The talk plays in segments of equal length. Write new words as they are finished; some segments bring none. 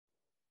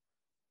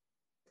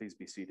Please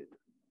be seated.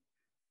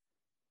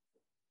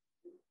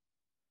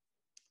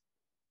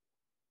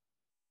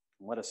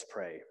 Let us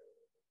pray.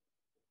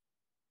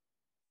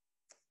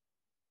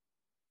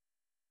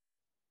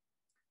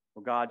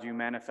 O God, you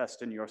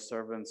manifest in your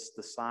servants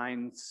the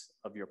signs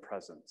of your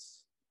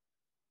presence.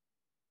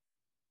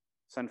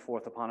 Send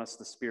forth upon us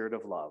the spirit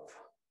of love,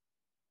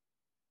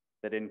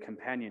 that in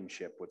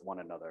companionship with one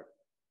another,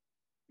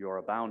 your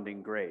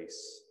abounding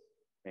grace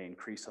may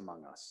increase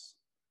among us.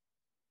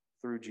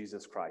 Through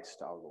Jesus Christ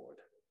our Lord.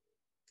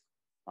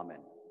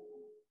 Amen.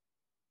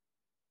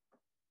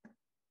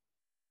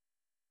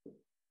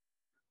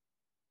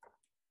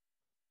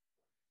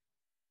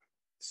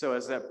 So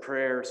as that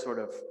prayer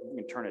you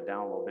can turn it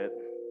down a little bit.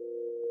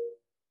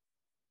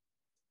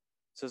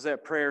 So as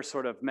that prayer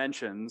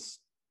mentions,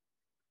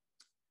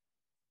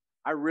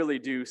 I really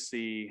do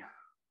see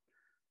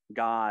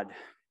God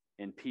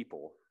in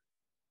people.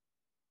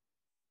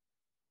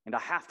 And I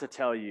have to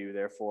tell you,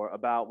 therefore,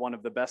 about one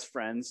of the best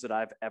friends that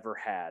I've ever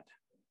had.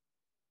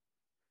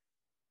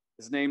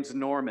 His name's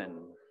Norman,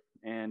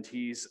 and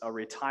he's a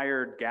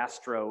retired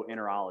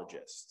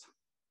gastroenterologist.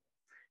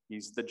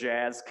 He's the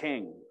jazz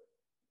king.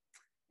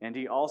 And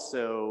he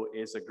also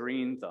is a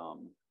green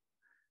thumb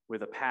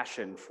with a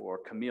passion for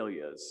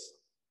camellias.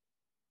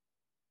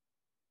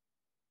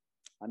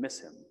 I miss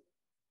him.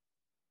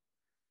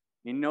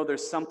 You know,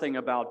 there's something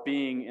about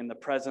being in the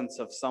presence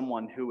of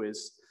someone who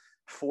is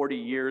 40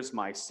 years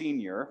my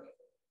senior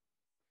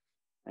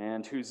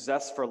and whose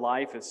zest for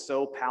life is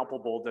so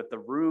palpable that the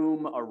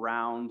room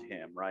around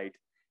him,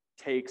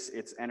 takes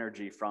its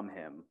energy from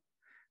him.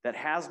 That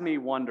has me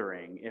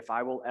wondering if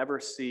I will ever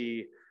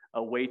see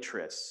a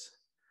waitress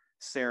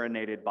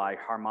serenaded by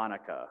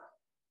harmonica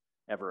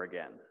ever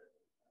again.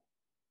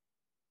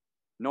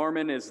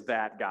 Norman is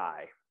that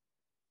guy,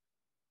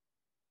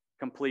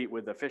 complete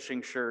with a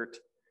fishing shirt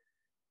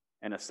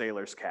and a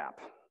sailor's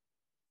cap.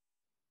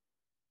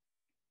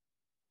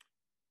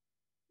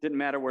 Didn't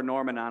matter where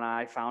Norman and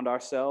I found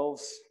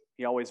ourselves,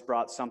 he always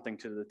brought something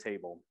to the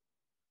table.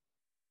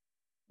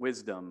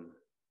 Wisdom,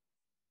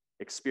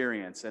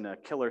 experience, and a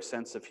killer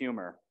sense of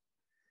humor.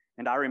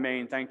 And I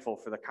remain thankful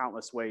for the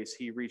countless ways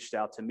he reached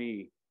out to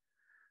me,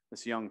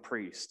 this young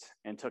priest,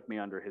 and took me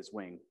under his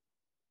wing.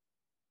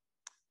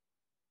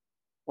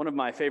 One of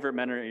my favorite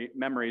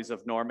memories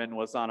of Norman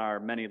was on our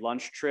many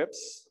lunch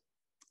trips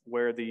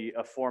where the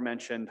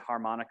aforementioned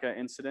harmonica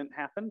incident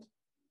happened.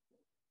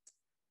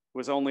 It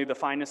was only the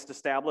finest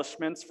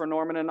establishments for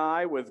Norman and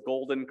I, with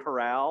Golden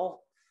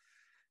Corral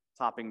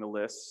topping the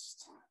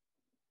list.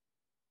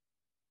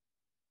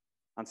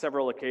 On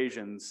several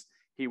occasions,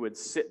 he would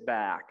sit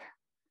back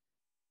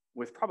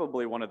with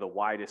probably one of the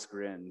widest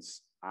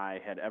grins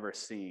I had ever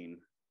seen,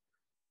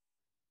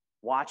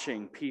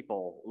 watching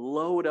people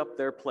load up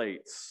their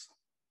plates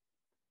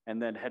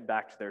and then head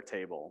back to their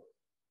table.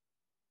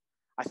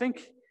 I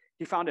think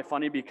he found it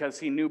funny because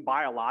he knew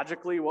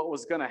biologically what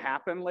was going to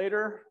happen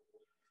later,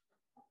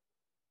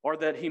 or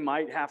that he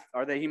might have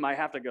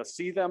to go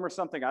see them or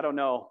something. I don't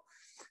know.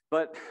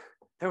 But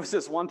there was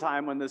this one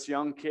time when this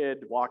young kid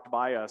walked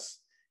by us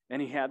and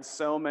he had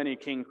so many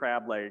king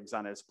crab legs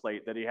on his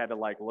plate that he had to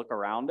look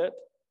around it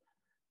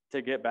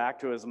to get back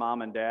to his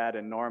mom and dad.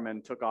 And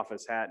Norman took off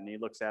his hat and he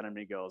looks at him and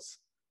he goes,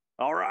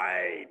 "All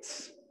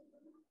right."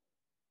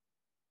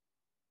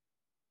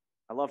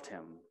 I loved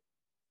him.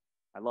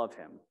 I love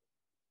him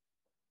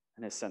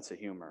and his sense of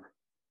humor.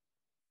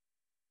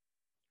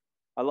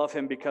 I love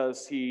him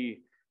because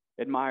he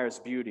admires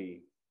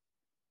beauty,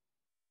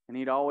 and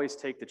he'd always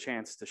take the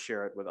chance to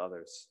share it with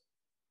others.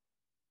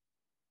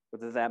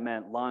 Whether that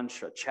meant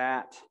lunch, a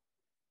chat,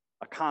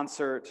 a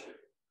concert,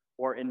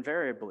 or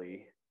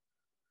invariably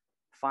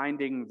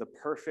finding the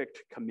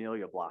perfect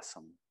camellia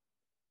blossom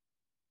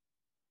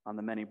on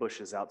the many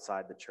bushes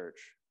outside the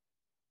church,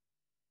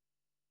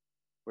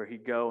 where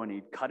he'd go and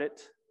he'd cut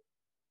it,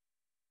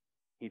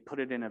 he'd put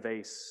it in a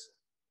vase,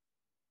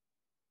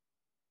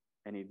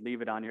 and he'd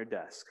leave it on your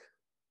desk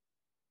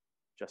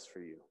just for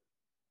you.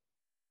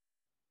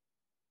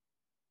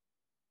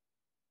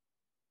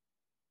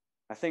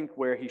 I think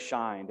where he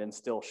shined and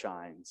still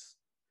shines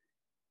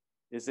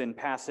is in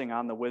passing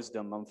on the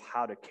wisdom of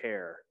how to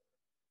care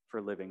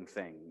for living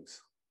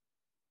things.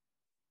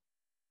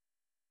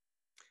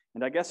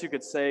 And I guess you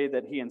could say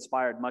that he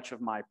inspired much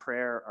of my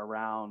prayer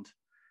around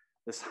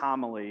this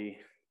homily,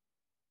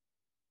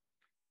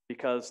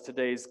 because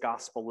today's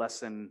gospel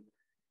lesson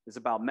is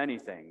about many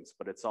things,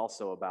 but it's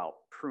also about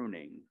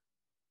pruning.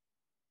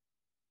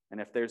 And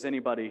if there's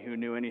anybody who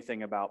knew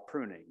anything about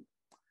pruning,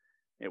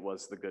 it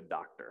was the good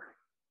doctor.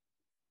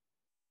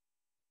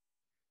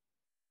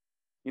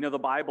 You know, the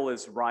Bible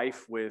is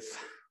rife with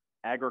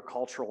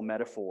agricultural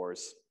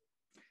metaphors.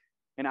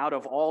 And out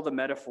of all the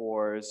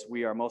metaphors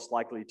we are most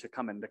likely to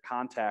come into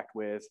contact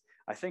with,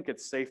 I think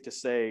it's safe to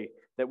say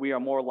that we are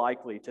more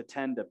likely to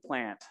tend a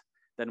plant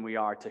than we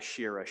are to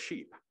shear a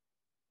sheep.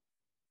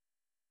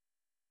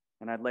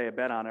 And I'd lay a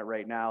bet on it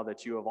right now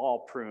that you have all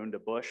pruned a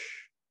bush,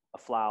 a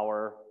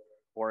flower,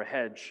 or a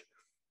hedge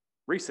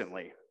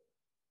recently.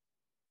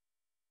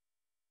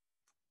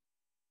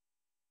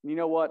 You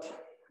know what?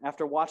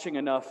 After watching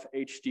enough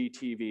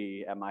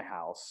HGTV at my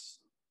house,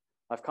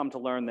 I've come to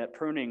learn that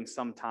pruning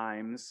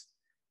sometimes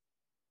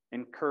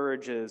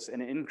encourages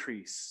an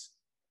increase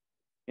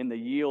in the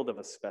yield of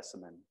a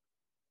specimen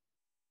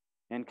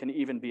and can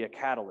even be a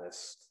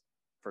catalyst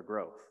for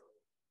growth.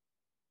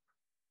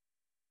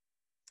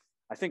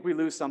 I think we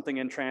lose something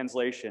in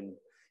translation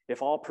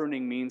if all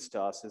pruning means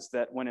to us is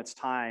that when it's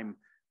time,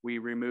 we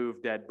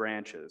remove dead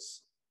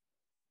branches.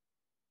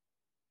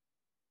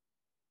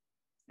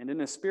 And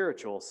in a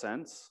spiritual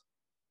sense,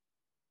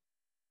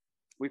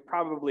 we've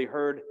probably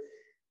heard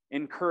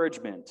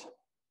encouragement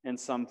in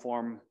some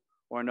form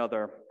or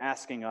another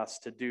asking us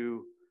to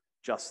do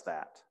just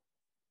that.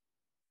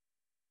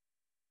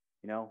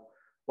 You know,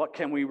 what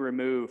can we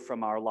remove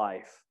from our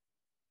life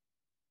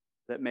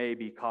that may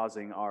be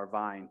causing our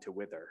vine to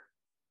wither?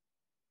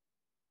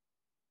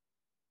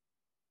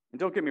 And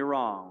don't get me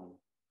wrong,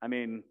 I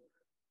mean,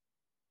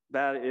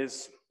 that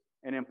is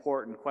an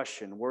important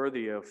question,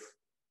 worthy of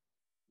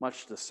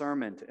much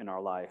discernment in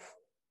our life.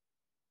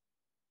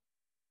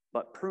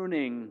 But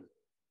pruning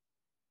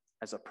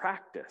as a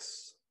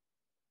practice,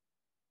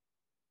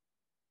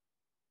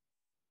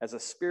 as a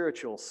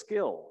spiritual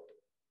skill,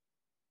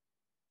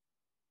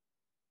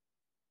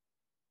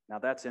 now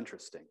that's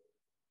interesting.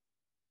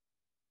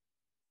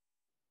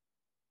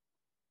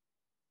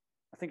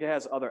 I think it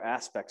has other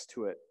aspects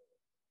to it,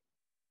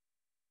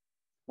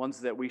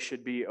 ones that we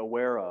should be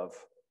aware of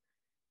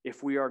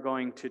if we are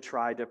going to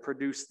try to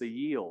produce the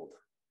yield,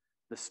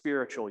 the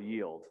spiritual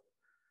yield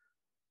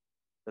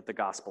that the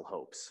gospel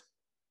hopes.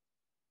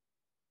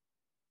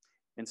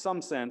 In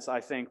some sense,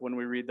 I think when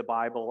we read the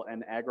Bible,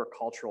 an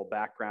agricultural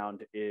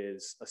background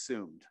is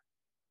assumed.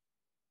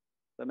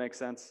 Does that make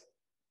sense?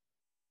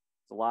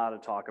 There's a lot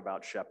of talk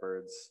about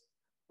shepherds,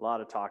 a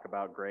lot of talk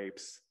about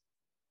grapes,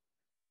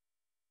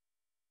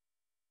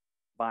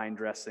 vine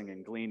dressing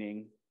and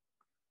gleaning.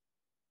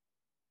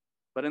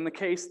 But in the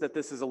case that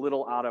this is a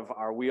little out of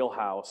our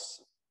wheelhouse,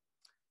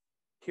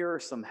 here are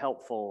some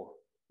helpful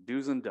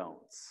do's and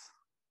don'ts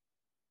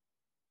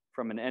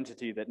from an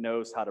entity that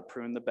knows how to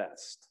prune the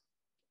best,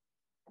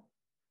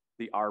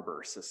 the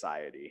Arbor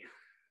Society.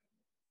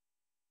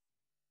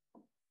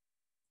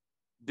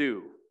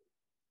 Do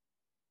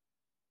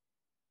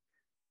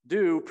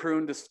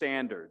prune to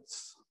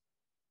standards.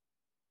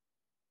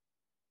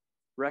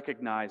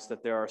 Recognize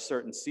that there are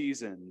certain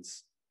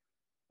seasons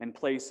and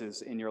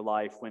places in your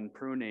life when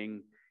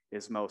pruning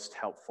is most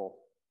helpful.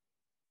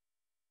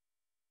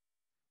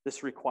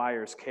 This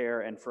requires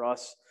care and for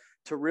us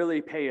to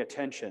really pay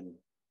attention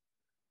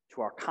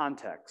to our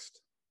context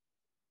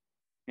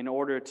in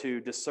order to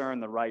discern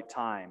the right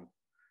time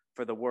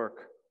for the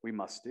work we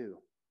must do.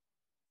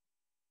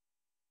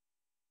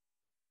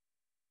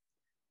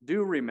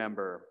 Do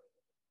remember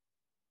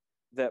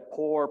that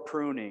poor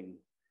pruning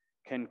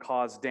can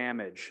cause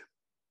damage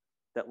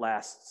that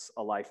lasts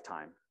a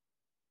lifetime.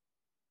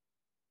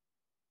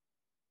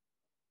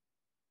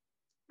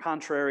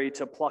 Contrary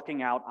to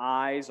plucking out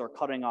eyes or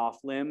cutting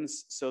off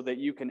limbs so that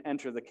you can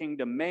enter the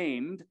kingdom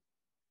maimed,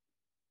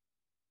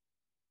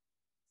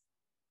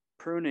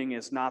 pruning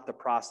is not the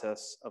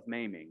process of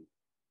maiming.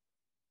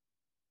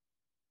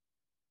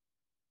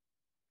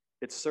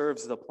 It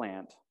serves the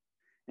plant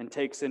and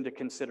takes into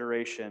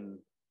consideration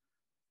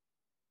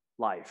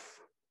life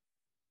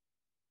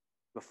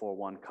before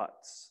one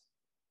cuts.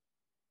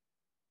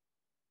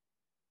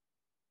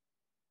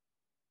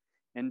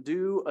 And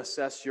do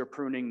assess your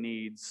pruning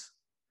needs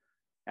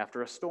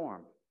after a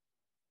storm.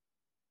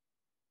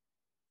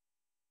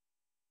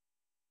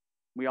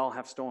 We all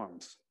have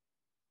storms.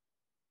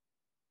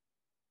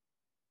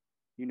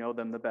 You know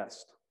them the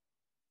best.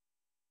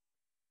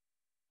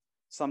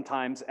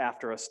 Sometimes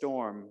after a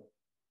storm,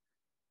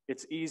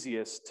 it's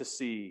easiest to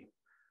see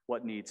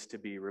what needs to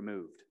be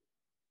removed.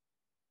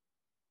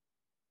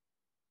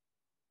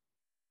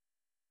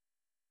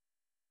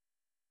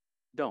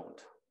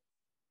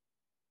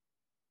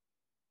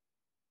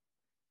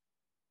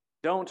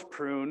 Don't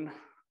prune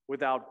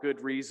without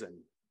good reason.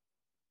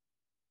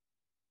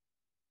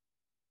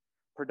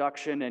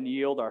 Production and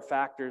yield are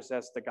factors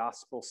as the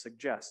gospel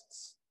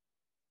suggests.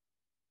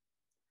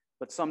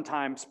 But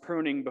sometimes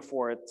pruning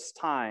before its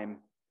time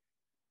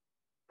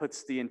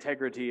puts the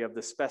integrity of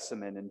the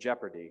specimen in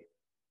jeopardy.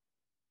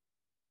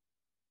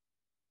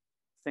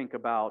 Think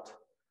about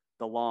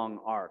the long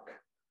arc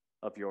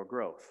of your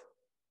growth.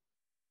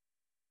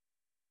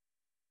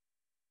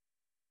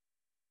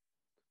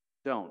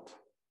 Don't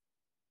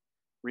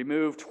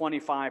remove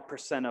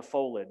 25% of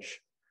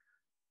foliage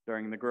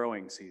during the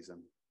growing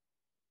season.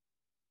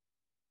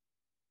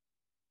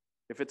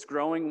 If it's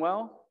growing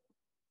well,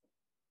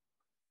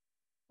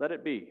 let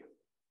it be.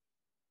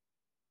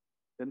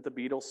 Didn't the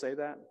Beatles say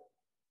that?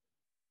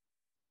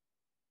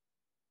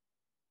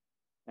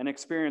 An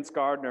experienced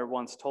gardener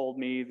once told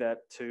me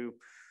that to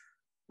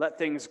let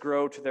things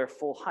grow to their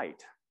full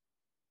height,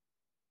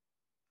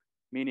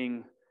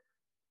 meaning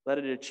let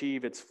it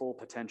achieve its full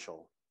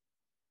potential.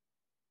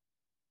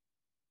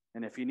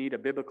 And if you need a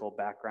biblical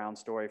background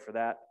story for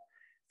that,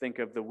 think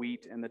of the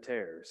wheat and the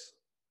tares.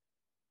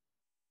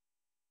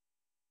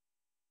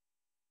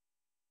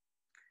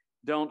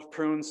 Don't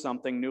prune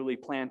something newly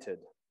planted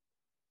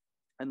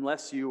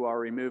unless you are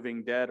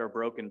removing dead or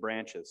broken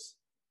branches.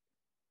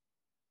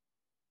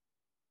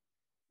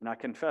 And I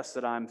confess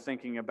that I'm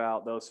thinking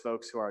about those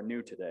folks who are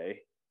new today,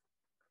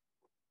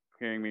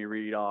 hearing me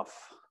read off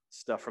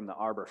stuff from the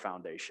Arbor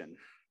Foundation.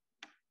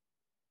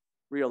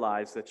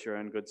 Realize that you're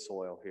in good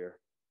soil here.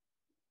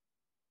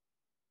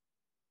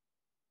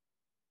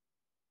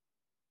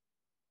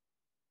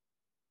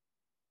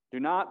 Do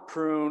not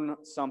prune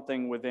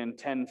something within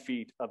 10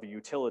 feet of a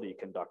utility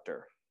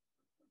conductor.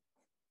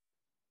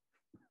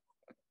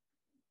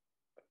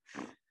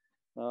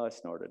 Oh, I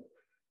snorted.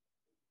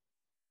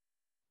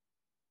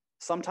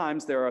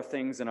 Sometimes there are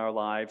things in our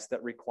lives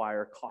that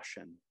require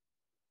caution,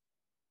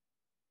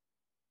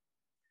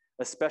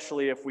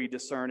 especially if we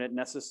discern it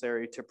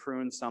necessary to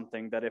prune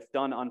something that, if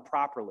done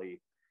improperly,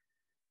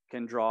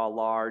 can draw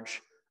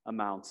large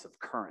amounts of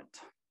current.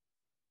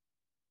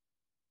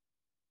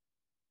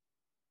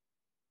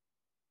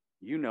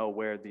 You know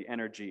where the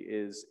energy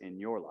is in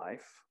your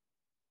life.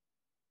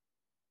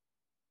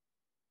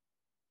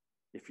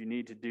 If you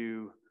need to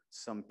do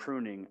some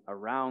pruning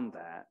around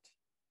that,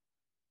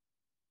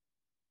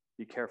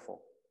 be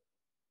careful.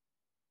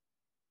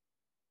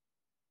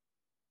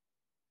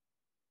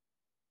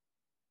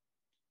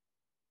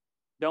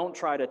 Don't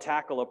try to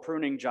tackle a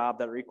pruning job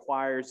that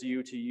requires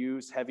you to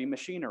use heavy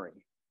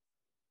machinery.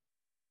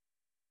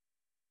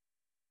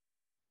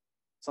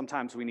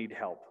 Sometimes we need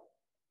help.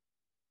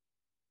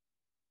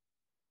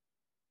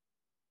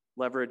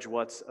 Leverage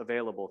what's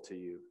available to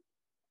you.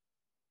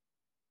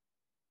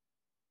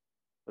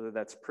 Whether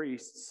that's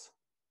priests,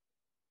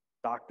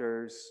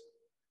 doctors,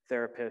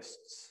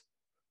 therapists,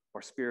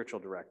 or spiritual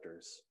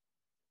directors.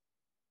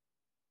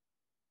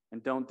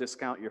 And don't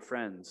discount your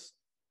friends.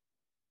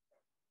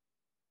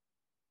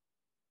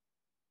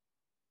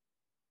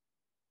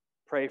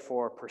 Pray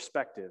for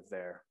perspective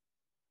there.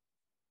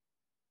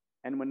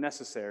 And when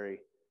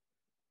necessary,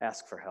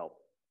 ask for help.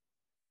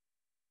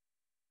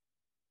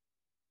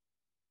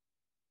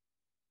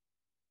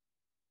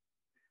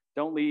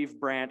 Don't leave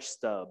branch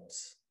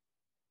stubs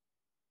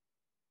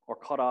or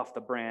cut off the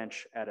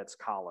branch at its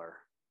collar.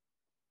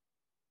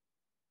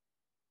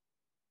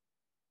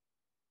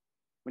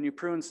 When you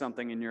prune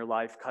something in your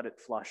life, cut it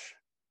flush.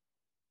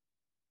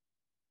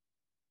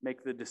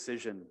 Make the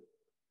decision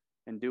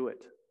and do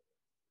it.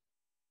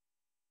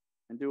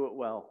 And do it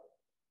well.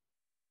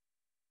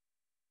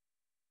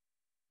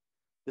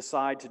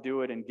 Decide to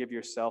do it and give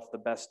yourself the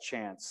best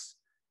chance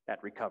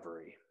at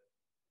recovery.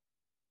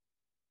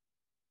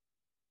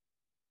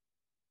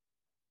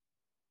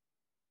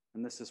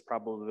 And this is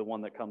probably the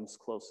one that comes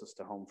closest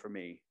to home for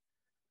me.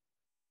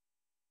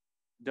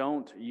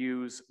 Don't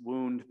use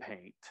wound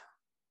paint.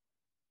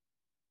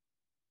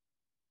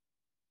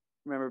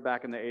 Remember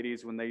back in the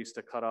 80s when they used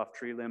to cut off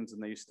tree limbs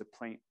and they used to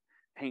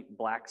paint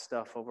black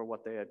stuff over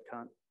what they had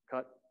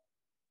cut?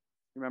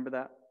 Remember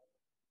that?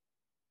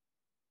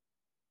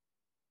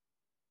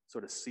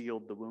 Sort of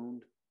sealed the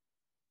wound.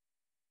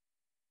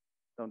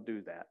 Don't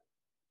do that.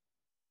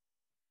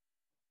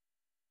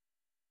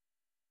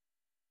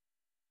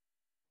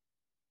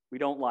 We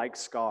don't like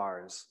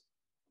scars,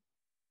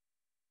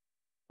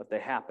 but they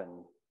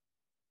happen.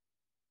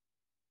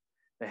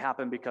 They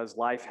happen because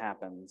life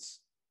happens.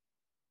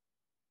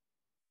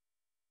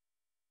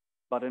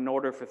 But in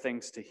order for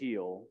things to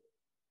heal,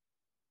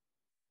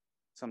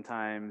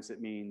 sometimes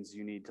it means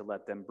you need to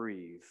let them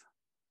breathe.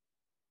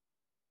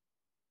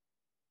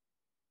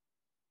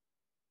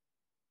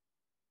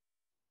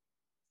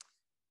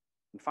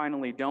 And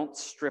finally, don't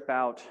strip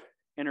out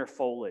inner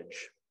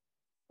foliage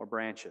or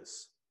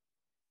branches.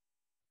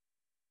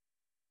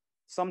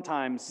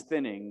 Sometimes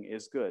thinning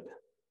is good,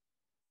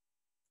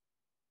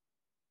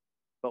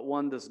 but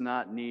one does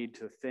not need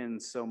to thin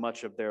so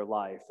much of their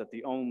life that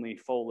the only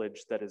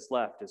foliage that is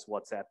left is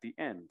what's at the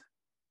end.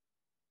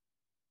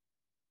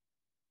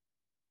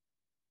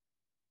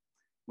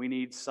 We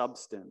need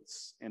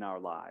substance in our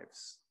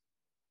lives.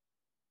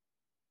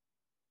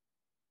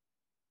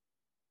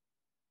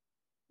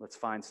 Let's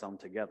find some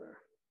together.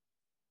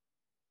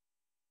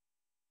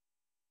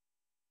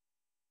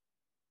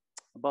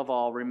 Above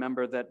all,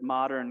 remember that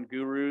modern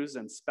gurus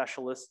and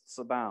specialists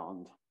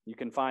abound. You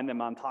can find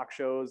them on talk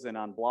shows and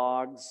on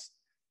blogs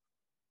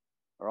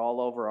or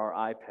all over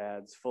our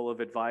iPads, full of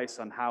advice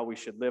on how we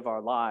should live our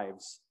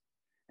lives.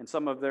 And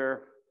some of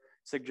their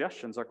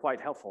suggestions are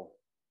quite helpful.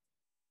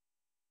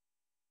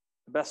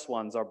 The best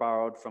ones are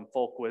borrowed from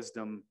folk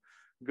wisdom,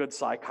 good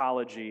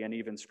psychology, and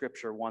even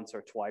scripture once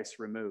or twice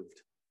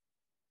removed.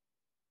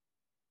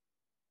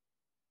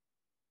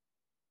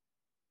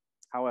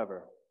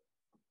 However,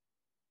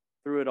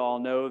 through it all,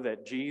 know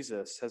that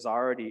Jesus has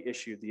already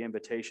issued the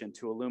invitation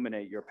to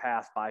illuminate your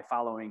path by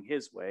following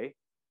his way,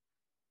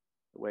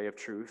 the way of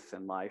truth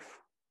and life.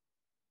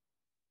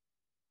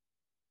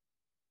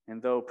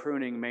 And though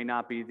pruning may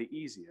not be the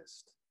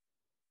easiest,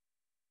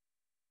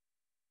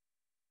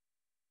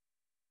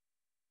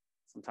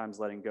 sometimes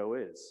letting go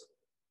is.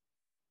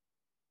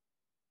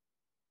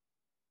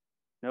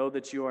 Know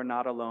that you are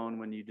not alone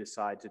when you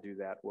decide to do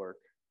that work.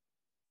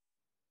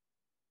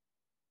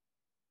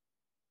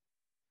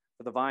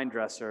 For the vine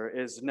dresser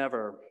is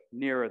never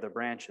nearer the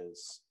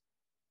branches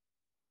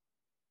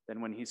than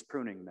when he's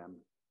pruning them.